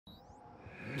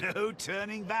No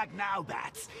turning back now,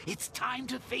 Bats. It's time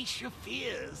to face your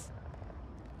fears.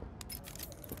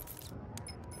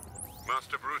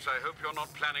 Master Bruce, I hope you're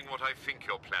not planning what I think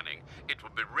you're planning. It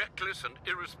would be reckless and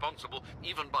irresponsible,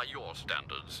 even by your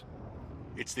standards.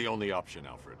 It's the only option,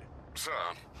 Alfred. Sir,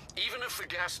 even if the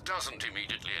gas doesn't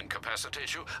immediately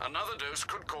incapacitate you, another dose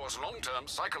could cause long-term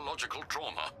psychological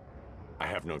trauma. I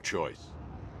have no choice.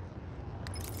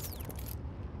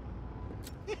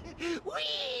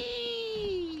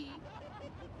 Whee!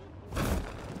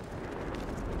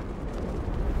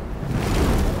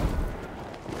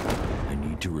 I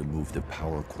need to remove the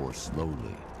power core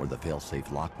slowly, or the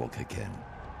failsafe lock will kick in.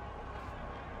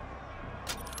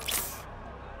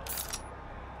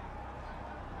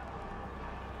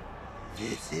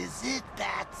 This is it,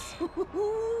 Bats.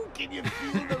 Can you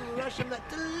feel the rush of that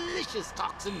delicious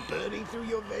toxin burning through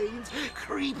your veins,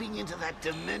 creeping into that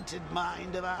demented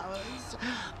mind of ours?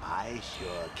 I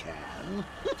sure can.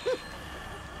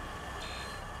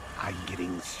 I'm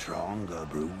getting stronger,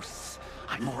 Bruce.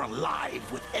 I'm more alive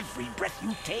with every breath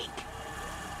you take.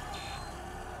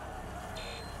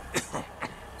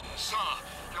 Sir,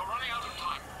 you're running out of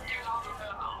time. Get out of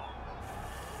there now.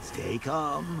 Stay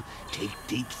calm. Take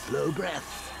deep, slow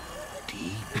breaths.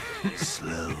 Deep,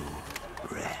 slow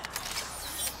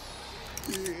breaths.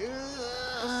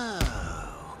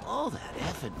 Oh, all that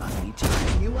effort must be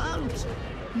tiring you out.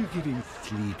 You're getting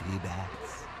sleepy,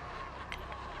 Bats.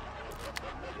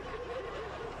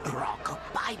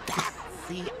 Rock-a-bye,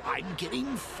 Batsy. I'm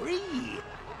getting free.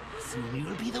 Soon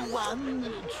you'll be the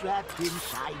one trapped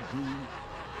inside me.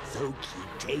 So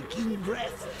keep taking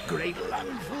breaths, great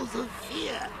lungfuls of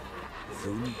fear.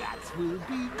 Soon Bats will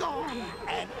be gone,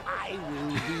 and I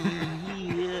will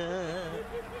be here.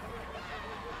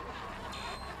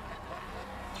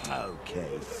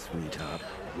 Okay, sweetheart.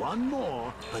 One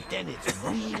more, but then it's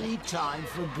really time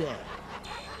for bed.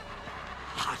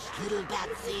 Hush, little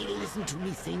Batsy, listen to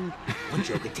me sing. When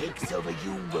Joker takes over,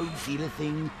 you won't feel a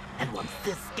thing. And once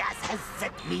this gas has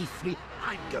set me free,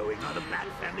 I'm going on a Bat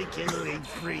Family killing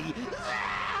spree.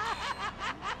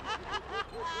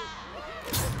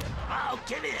 I'll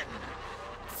get in.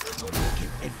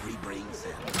 Give every brain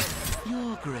cell.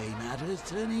 Your gray matter's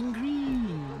turning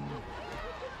green.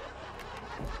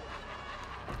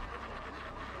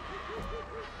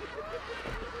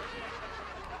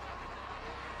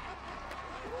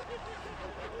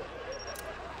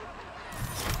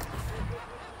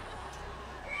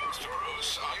 Mr.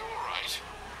 Bruce, are you all right?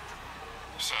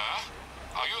 Sir,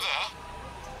 are you there?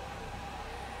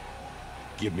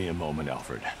 Give me a moment,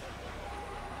 Alfred.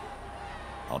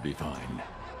 I'll be fine.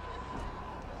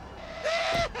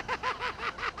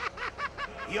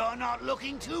 You're not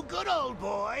looking too good, old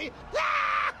boy.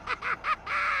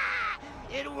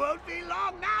 It won't be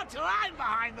long now till I'm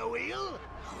behind the wheel.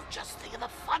 Oh, just think of the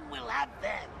fun we'll have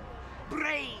then.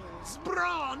 Brains,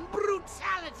 brawn,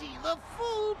 brutality, the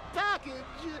full package.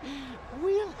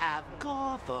 We'll have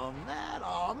Gotham at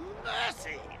our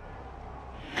mercy.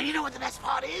 And you know what the best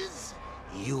part is?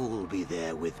 You'll be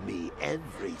there with me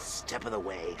every step of the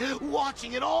way,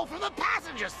 watching it all from the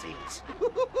passenger seat.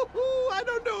 I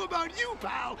don't know about you,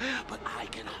 pal, but I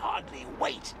can hardly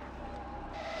wait.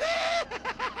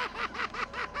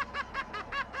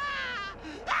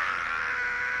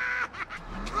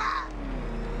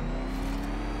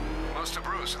 Master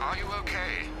Bruce, are you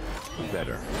okay?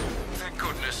 Better. Thank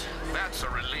goodness. That's a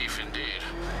relief indeed.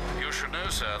 You should know,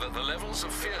 sir, that the levels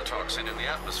of fear toxin in the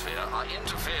atmosphere are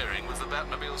interfering with the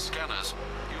Batmobile scanners.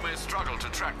 You may struggle to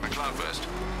track the cloudburst.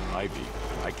 Ivy,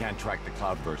 I can't track the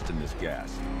cloudburst in this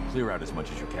gas. Clear out as much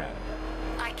as you can.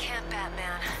 I can't,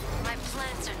 Batman. My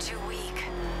plants are too weak.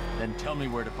 Then tell me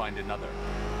where to find another.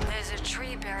 There's a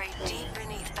tree buried deep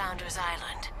beneath Founders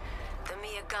Island. The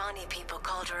Miyagani people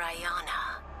called her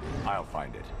Ayana. I'll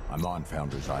find it. I'm on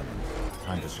Founders Island.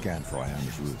 Time to scan for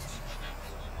Ayana's roots.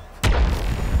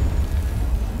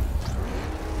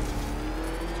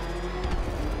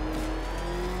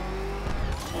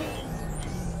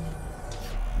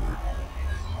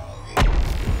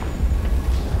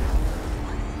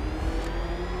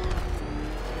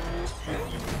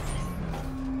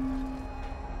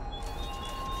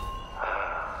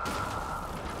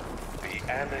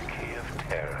 The anarchy of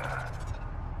terror.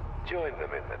 Join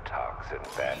them in the toxin,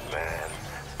 Batman.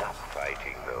 Stop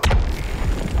fighting those.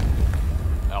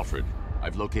 Alfred,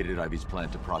 I've located Ivy's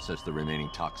plant to process the remaining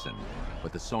toxin,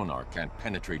 but the sonar can't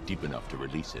penetrate deep enough to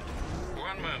release it.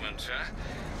 One moment, sir.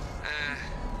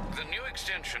 The new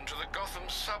extension to the Gotham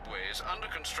subway is under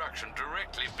construction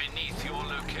directly beneath your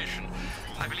location.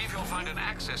 I believe you'll find an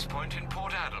access point in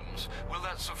Port Adams. Will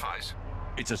that suffice?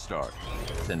 It's a start.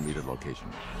 Send me the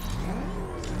location.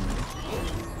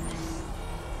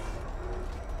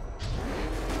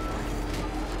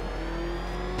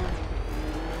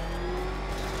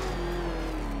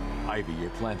 Ivy, your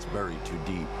plant's buried too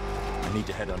deep. I need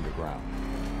to head underground.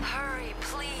 Hurry,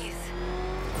 please.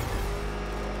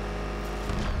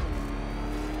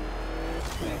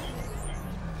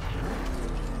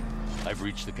 I've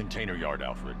reached the container yard,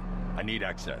 Alfred. I need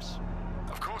access.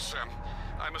 Of course, Sam.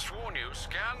 I must warn you,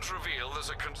 scans reveal there's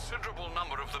a considerable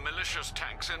number of the malicious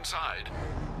tanks inside.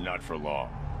 Not for long.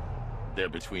 They're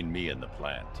between me and the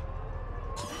plant.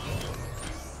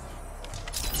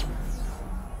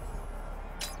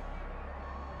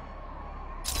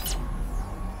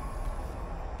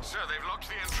 Sir, they've locked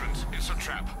the entrance. It's a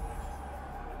trap.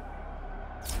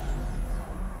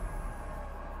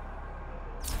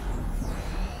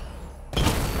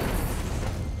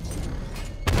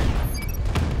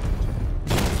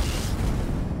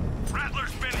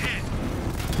 Rattler's been hit.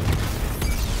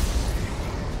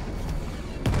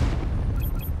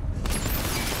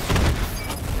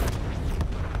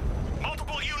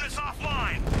 Multiple units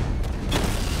offline.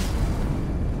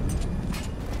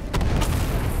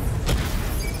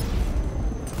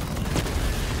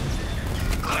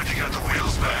 Glad you got the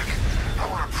wheels back. I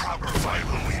want a proper fight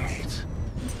when we meet.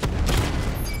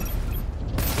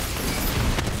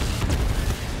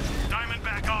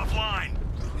 Diamondback offline.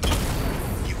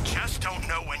 You just don't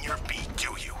know when you're beat, do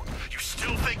you? You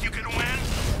still think you can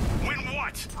win? Win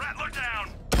what? Rattler down.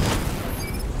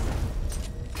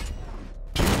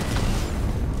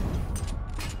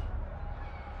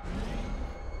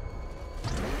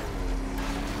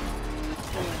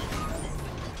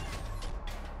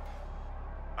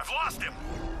 I've lost him.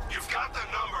 You've got the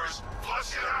numbers.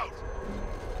 Flush it out.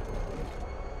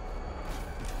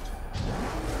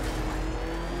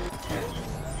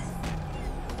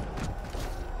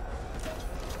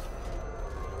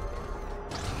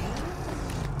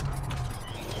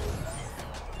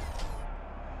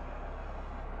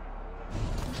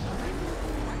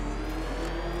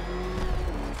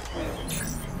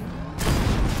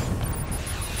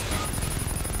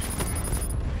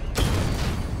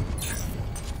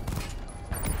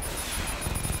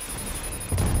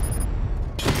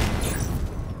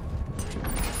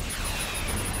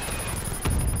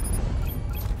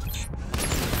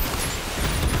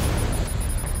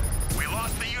 We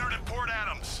lost the unit at Port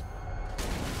Adams.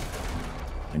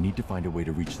 I need to find a way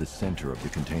to reach the center of the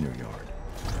container yard.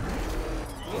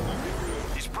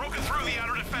 He's broken through the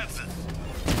outer defenses.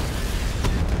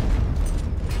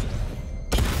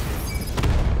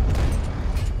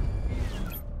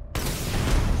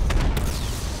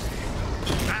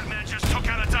 Batman just took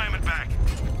out a Diamondback.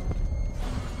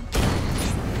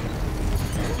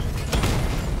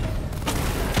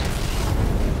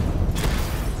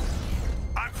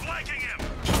 I'm flanking him.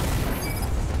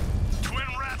 Twin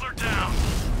Rattler down.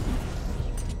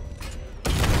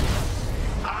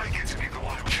 I get to be the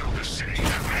one who killed the city.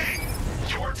 Hey,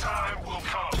 your time will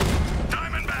come.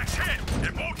 Diamondback's hit.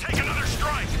 It won't take another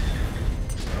strike.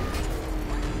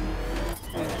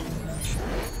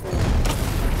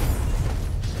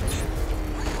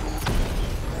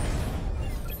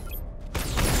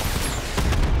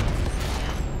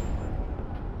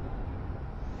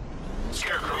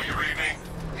 Scarecrow, you read me?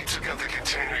 He took out the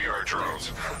container yard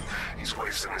drones. He's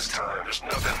wasting his time. There's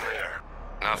nothing there.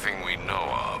 Nothing we know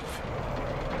of.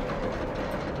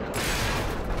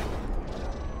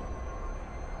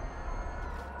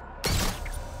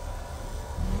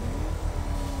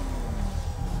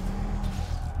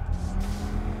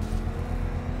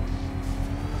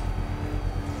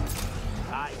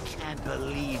 I can't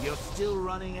believe you're still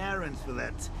running errands for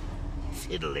that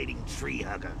titillating tree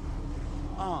hugger.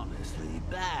 Honestly,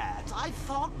 Bat, I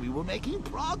thought we were making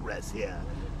progress here.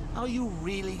 Are you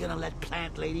really gonna let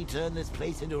Plant Lady turn this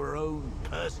place into her own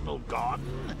personal garden?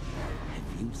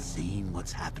 Have you seen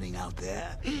what's happening out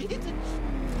there? It's a...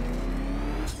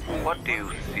 What do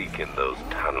you seek in those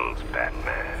tunnels,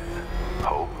 Batman?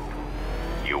 Hope?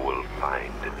 You will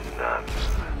find none.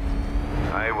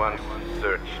 I once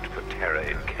searched for terror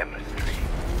in chemistry.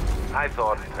 I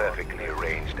thought perfectly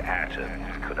arranged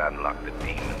atoms could unlock the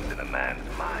demons in a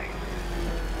man's mind.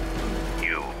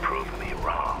 You proved me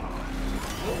wrong.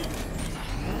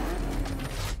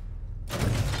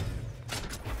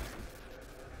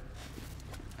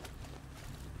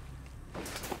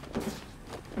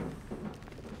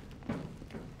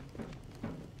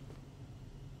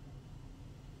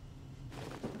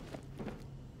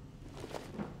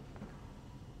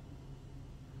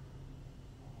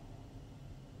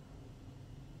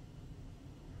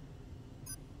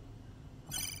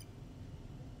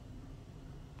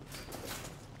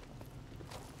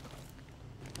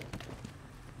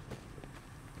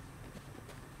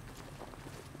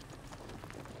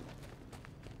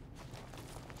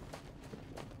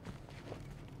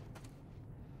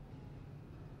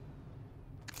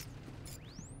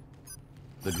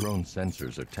 The drone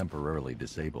sensors are temporarily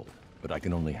disabled, but I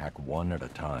can only hack one at a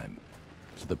time,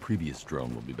 so the previous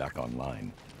drone will be back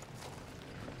online.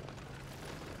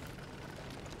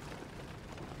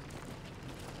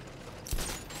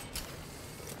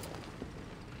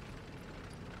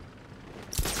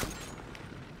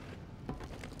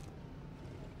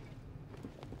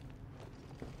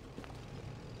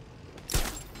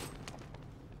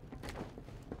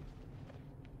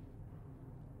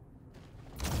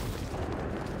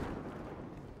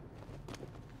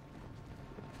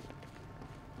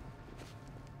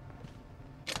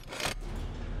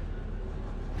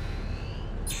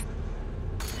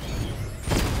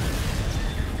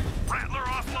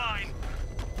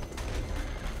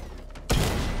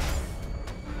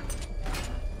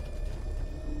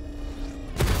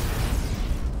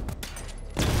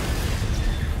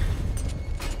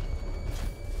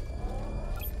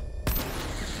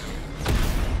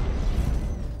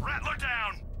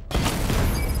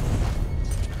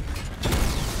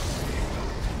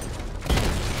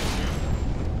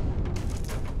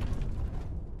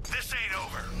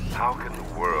 How can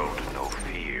the world know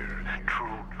fear,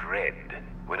 true dread,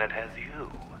 when it has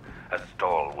you? A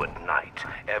stalwart knight,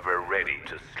 ever ready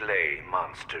to slay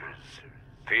monsters.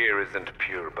 Fear isn't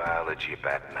pure biology,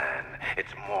 Batman.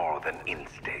 It's more than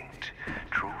instinct.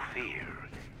 True fear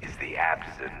is the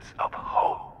absence of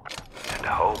hope. And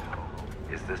hope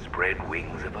is the spread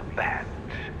wings of a bat,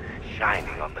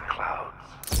 shining on the clouds.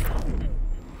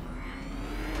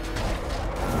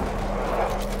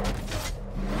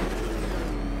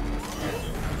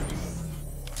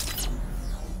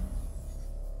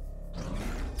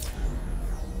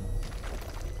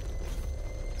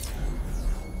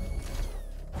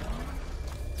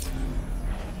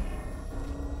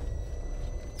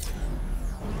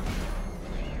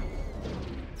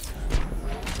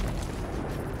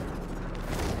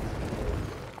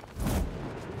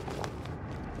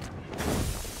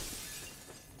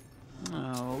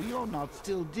 You're not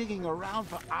still digging around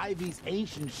for Ivy's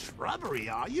ancient shrubbery,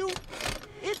 are you?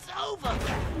 It's over,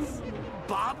 Bats.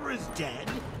 Barbara's dead,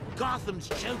 Gotham's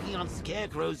choking on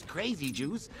Scarecrow's crazy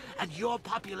juice, and your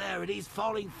popularity's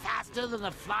falling faster than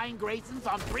the Flying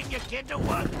Graysons on Bring Your Kid to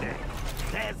Work Day.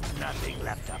 There's nothing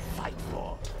left to fight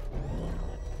for.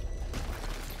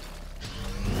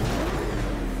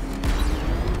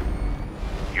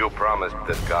 You promised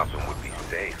that Gotham would be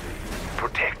safe,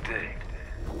 protected.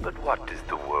 But what does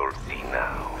the world see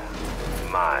now?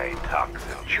 My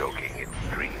toxin choking its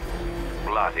streets,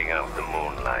 blotting out the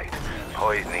moonlight,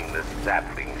 poisoning the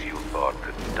saplings you thought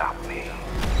could stop me.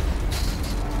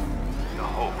 The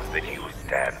hope that you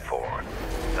stand for,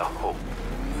 the hope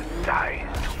that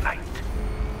dies tonight.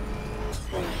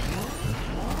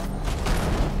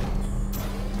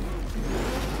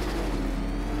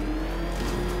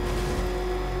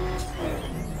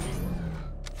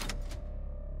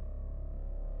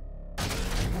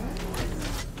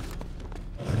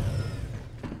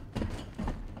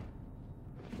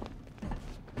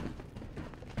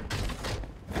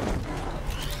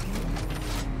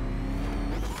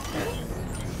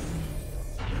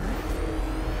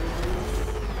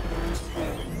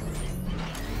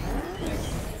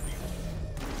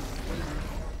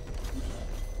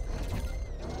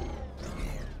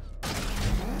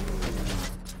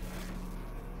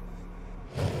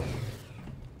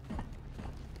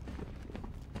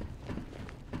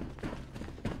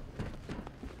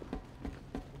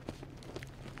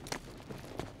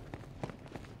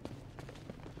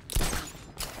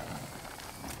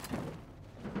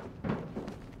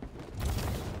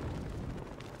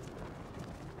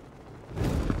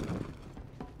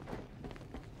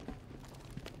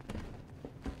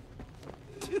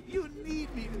 You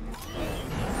need me.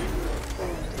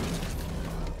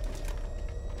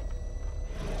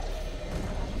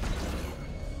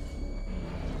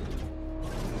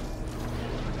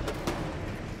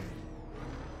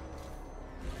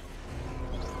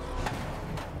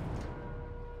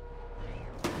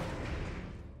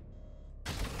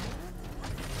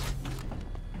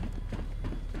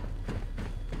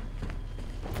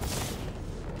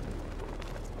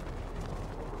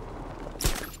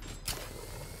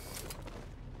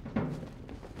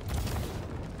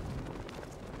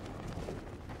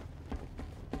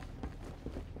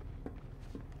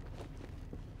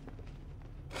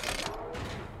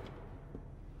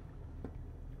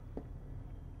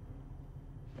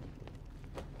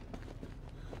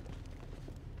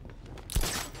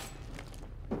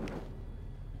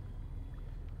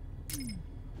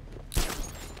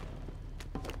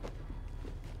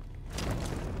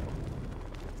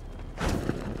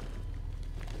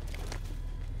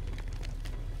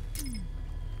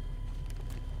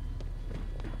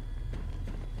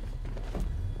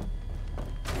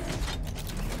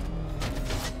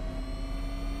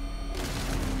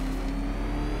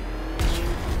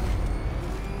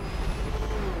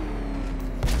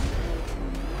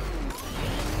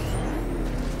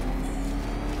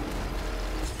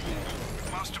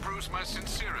 Master Bruce, my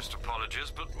sincerest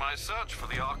apologies, but my search for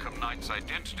the Arkham Knight's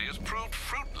identity has proved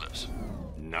fruitless.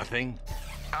 Nothing?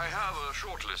 I have a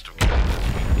short list of candidates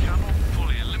we cannot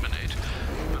fully eliminate,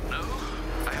 but no,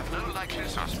 I have no likely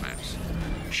suspects.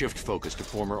 Shift focus to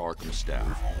former Arkham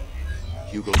staff.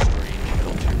 Hugo Strange had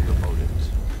ulterior motives.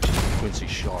 Quincy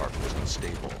Sharp was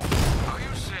unstable. Are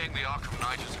you saying the Arkham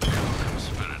Knight is a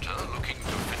co-conspirator looking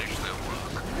to finish their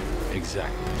work?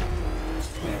 Exactly.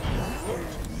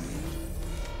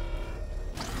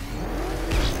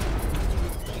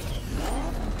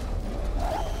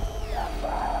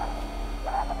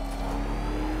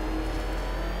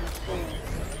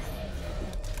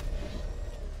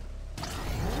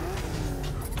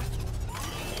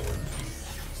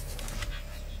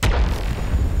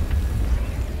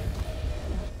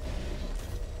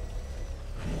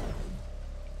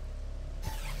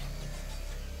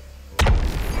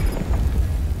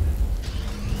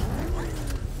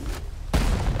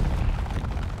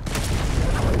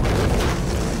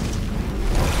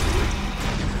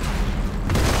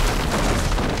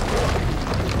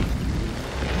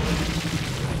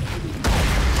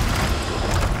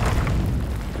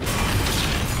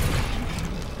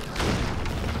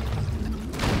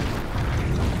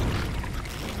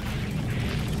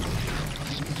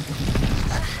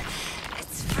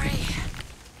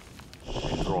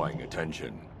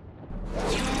 Attention.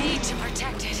 You need to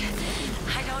protect it.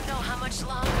 I don't know how much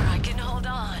longer I can hold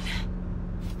on.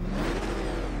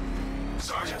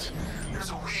 Sergeant,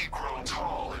 there's a weed grown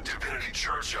tall in Divinity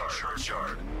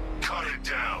Churchyard. Cut it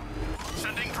down.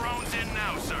 Sending drones in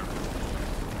now, sir.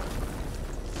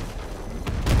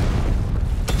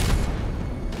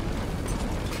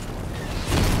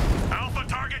 Alpha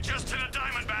target just to the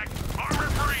Diamondback. Armor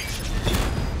breached.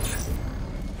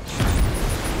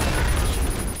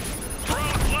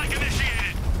 Drone flank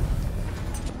initiated.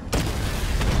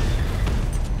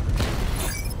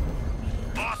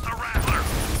 Lost the Rattler.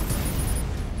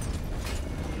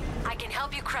 I can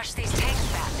help you crush these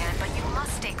tanks, Batman, but you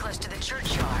must stay close to the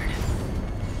churchyard.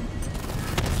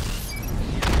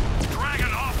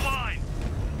 Dragon offline.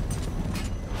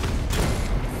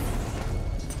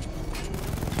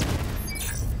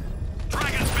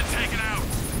 Dragon's been taken out.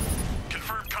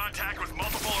 Confirmed contact with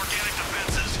multiple organic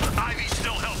defenses. Ivy's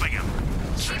still helping him.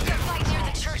 Keep your fight near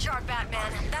the churchyard,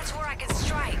 Batman. That's where I can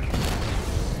strike.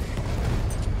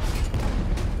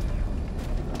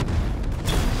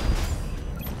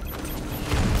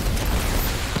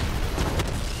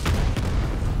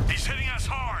 He's hitting us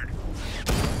hard.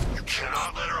 You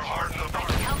cannot let her harden the I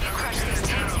can help you crush these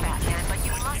tanks, Batman, but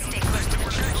you must stay close to the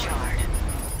churchyard.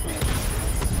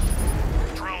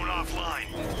 Drone offline.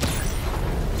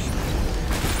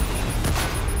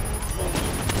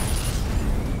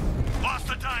 Lost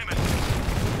the diamond.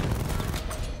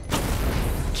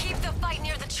 Keep the fight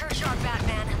near the churchyard,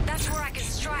 Batman. That's where I can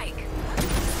strike.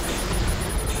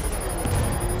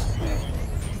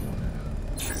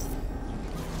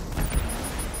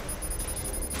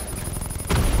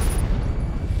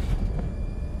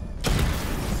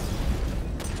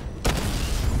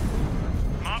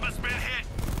 Mamba's been hit.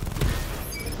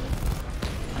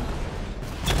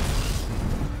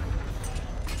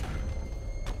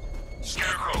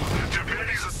 Scarecrow,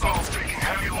 Divinity's assault's taking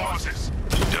heavy losses.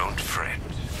 Don't fret.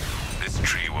 This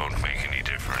tree won't make any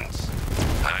difference.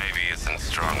 Ivy isn't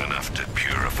strong enough to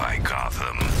purify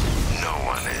Gotham. No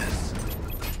one is.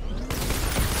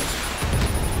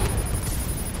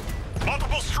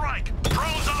 Multiple strike.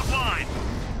 Drones offline.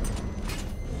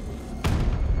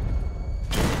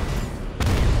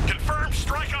 Confirmed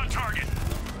strike on target.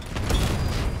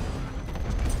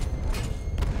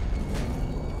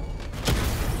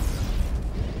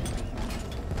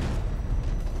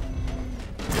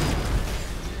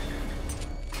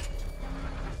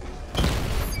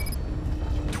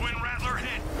 Twin Rattler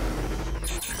hit.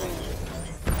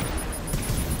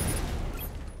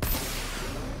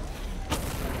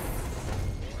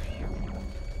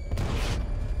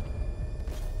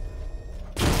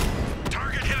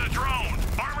 Target hit a drone.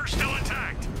 Armor still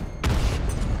intact.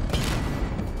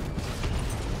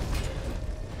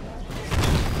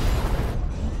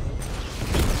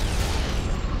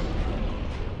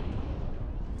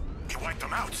 You wiped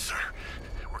them out, sir.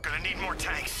 We're gonna need more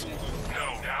tanks.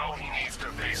 No, now he needs to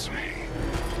face me.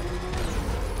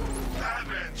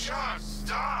 Batman, just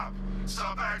stop!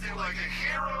 Stop acting like a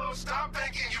hero. Stop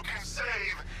thinking you can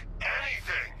save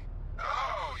anything.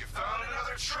 Oh, you found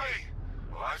another tree.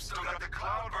 Well, I've still got the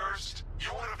cloudburst.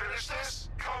 You want to finish this?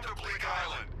 Come to Bleak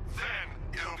Island. Then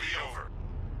it'll be over.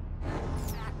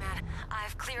 Batman.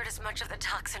 I've cleared as much of the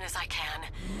toxin as I can.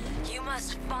 You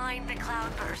must find the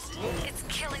cloudburst. It's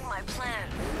killing my plan.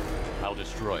 I'll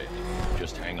destroy it.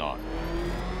 Just hang on.